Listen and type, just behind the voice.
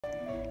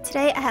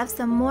Today I have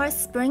some more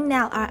spring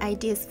nail art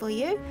ideas for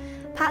you,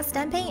 part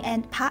stamping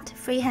and part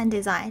freehand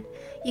design.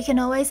 You can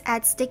always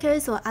add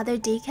stickers or other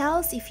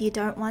decals if you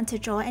don't want to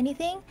draw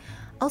anything.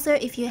 Also,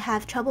 if you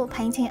have trouble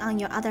painting on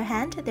your other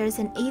hand, there's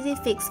an easy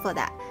fix for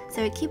that,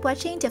 so keep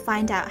watching to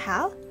find out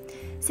how.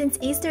 Since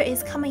Easter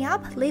is coming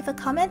up, leave a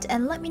comment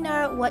and let me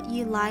know what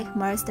you like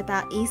most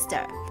about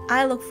Easter.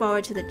 I look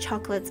forward to the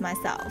chocolates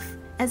myself.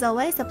 As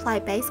always, apply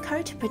base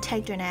coat to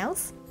protect your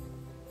nails.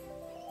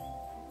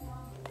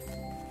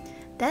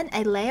 Then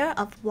a layer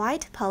of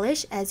white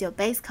polish as your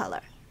base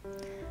color.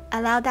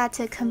 Allow that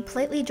to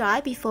completely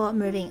dry before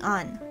moving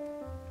on.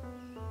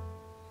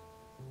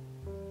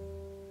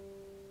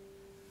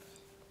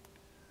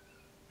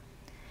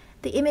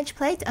 The image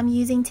plate I'm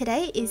using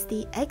today is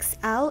the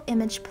XL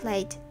Image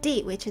Plate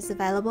D, which is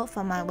available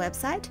from my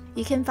website.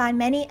 You can find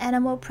many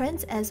animal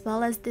prints as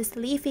well as this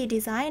leafy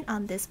design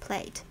on this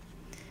plate.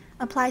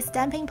 Apply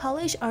stamping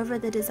polish over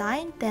the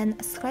design, then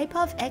scrape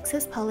off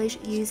excess polish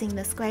using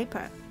the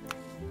scraper.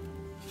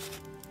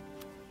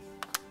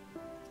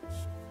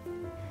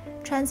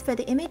 Transfer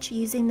the image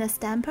using the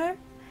stamper.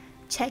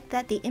 Check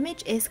that the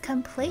image is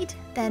complete,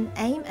 then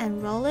aim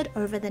and roll it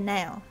over the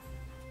nail.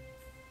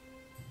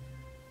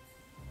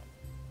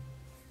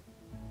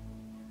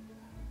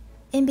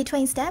 In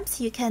between stamps,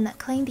 you can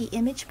clean the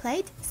image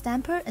plate,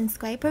 stamper and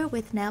scraper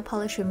with nail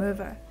polish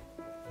remover.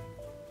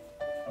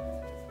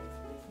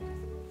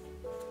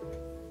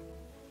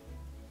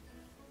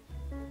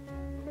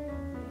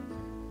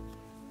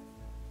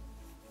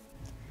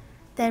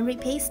 Then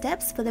repeat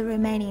steps for the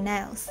remaining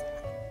nails.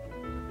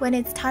 When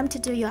it's time to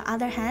do your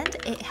other hand,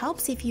 it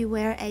helps if you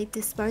wear a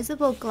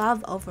disposable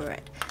glove over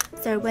it,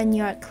 so when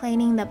you're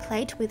cleaning the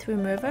plate with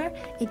remover,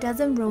 it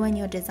doesn't ruin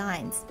your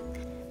designs.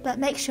 But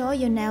make sure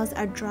your nails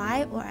are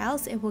dry or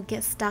else it will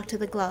get stuck to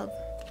the glove.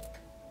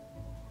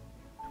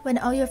 When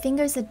all your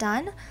fingers are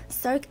done,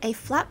 soak a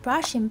flat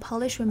brush in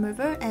polish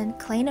remover and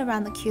clean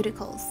around the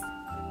cuticles.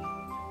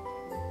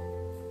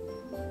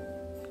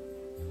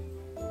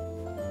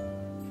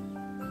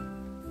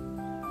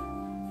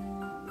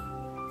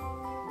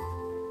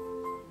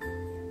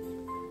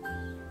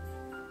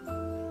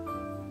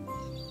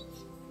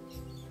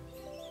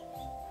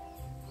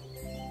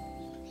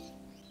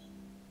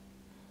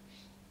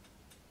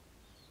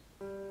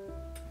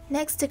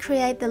 Next, to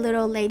create the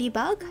little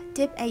ladybug,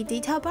 dip a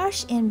detail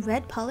brush in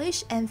red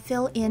polish and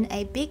fill in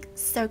a big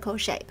circle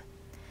shape.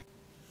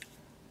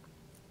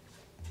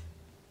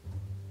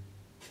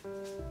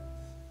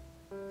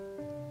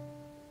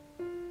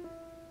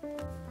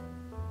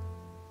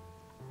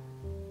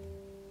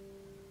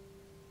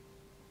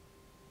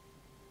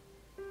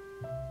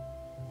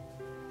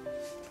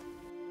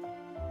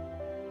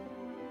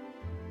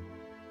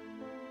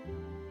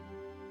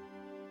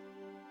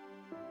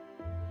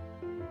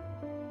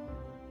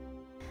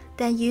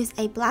 Then use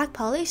a black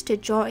polish to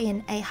draw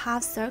in a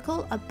half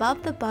circle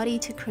above the body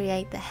to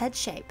create the head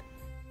shape.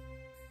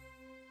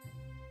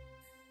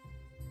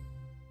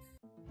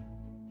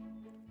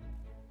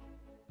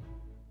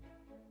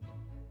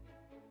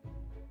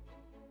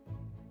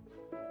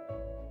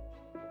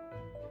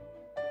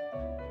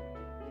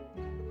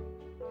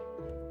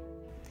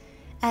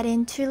 Add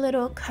in 2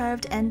 little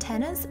curved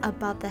antennas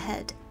above the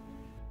head.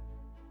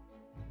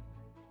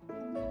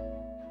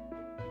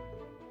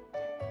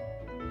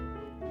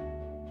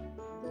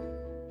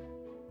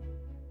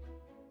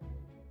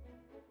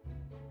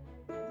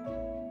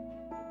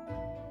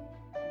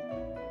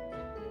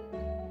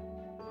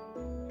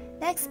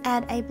 Next,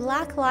 add a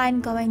black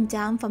line going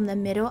down from the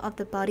middle of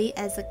the body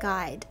as a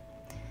guide.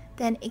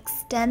 Then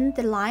extend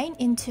the line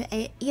into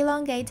an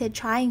elongated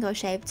triangle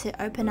shape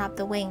to open up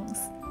the wings.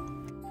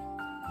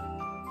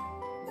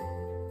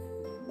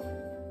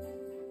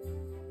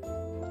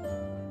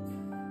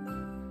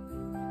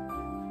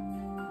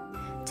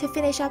 To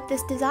finish up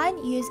this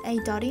design, use a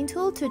dotting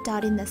tool to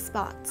dot in the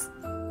spots.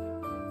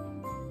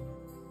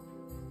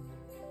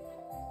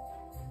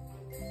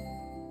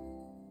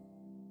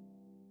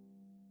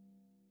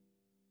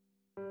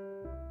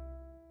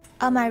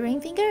 On my ring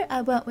finger,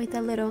 I went with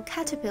a little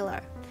caterpillar,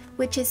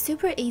 which is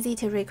super easy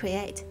to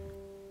recreate.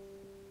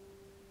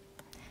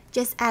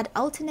 Just add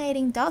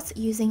alternating dots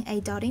using a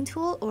dotting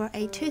tool or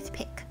a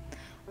toothpick.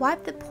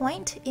 Wipe the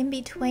point in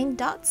between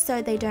dots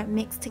so they don't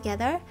mix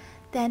together,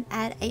 then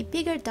add a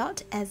bigger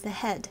dot as the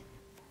head.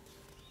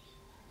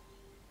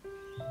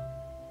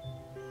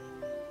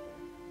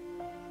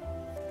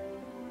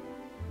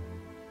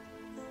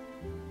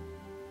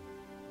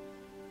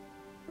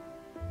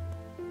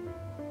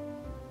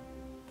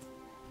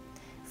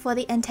 For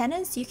the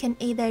antennas, you can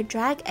either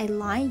drag a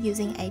line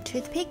using a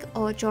toothpick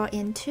or draw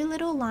in 2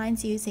 little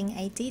lines using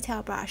a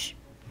detail brush.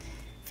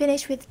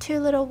 Finish with 2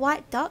 little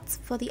white dots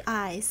for the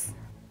eyes.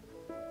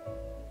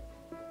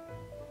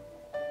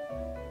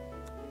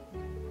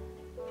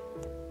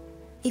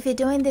 If you're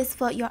doing this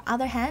for your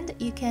other hand,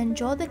 you can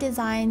draw the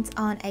designs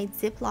on a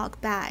Ziploc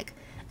bag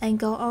and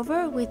go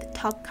over with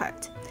top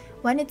coat.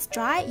 When it's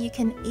dry, you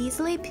can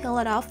easily peel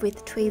it off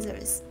with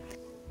tweezers.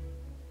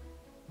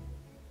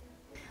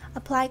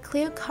 Apply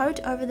clear coat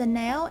over the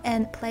nail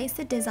and place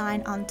the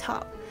design on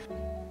top.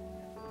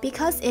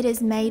 Because it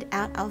is made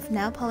out of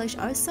nail polish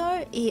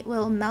also, it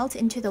will melt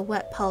into the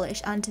wet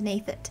polish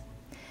underneath it.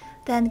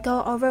 Then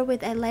go over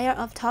with a layer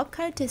of top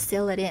coat to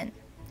seal it in.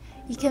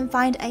 You can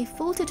find a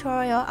full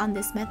tutorial on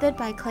this method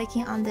by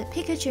clicking on the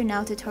Pikachu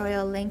nail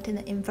tutorial linked in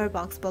the info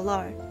box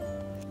below.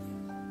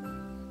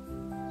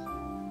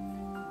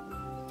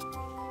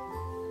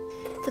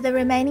 For the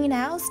remaining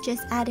nails,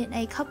 just add in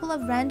a couple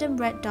of random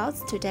red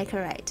dots to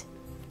decorate.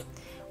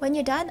 When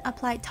you're done,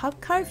 apply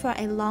top coat for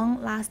a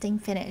long-lasting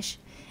finish.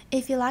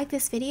 If you like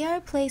this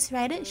video, please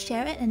rate it,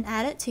 share it, and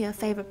add it to your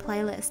favorite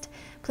playlist.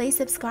 Please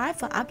subscribe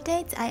for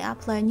updates. I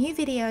upload new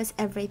videos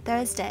every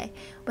Thursday,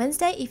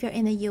 Wednesday if you're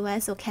in the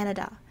US or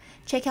Canada.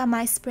 Check out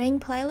my spring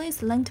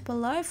playlist linked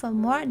below for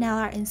more nail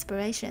art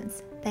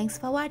inspirations. Thanks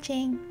for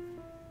watching!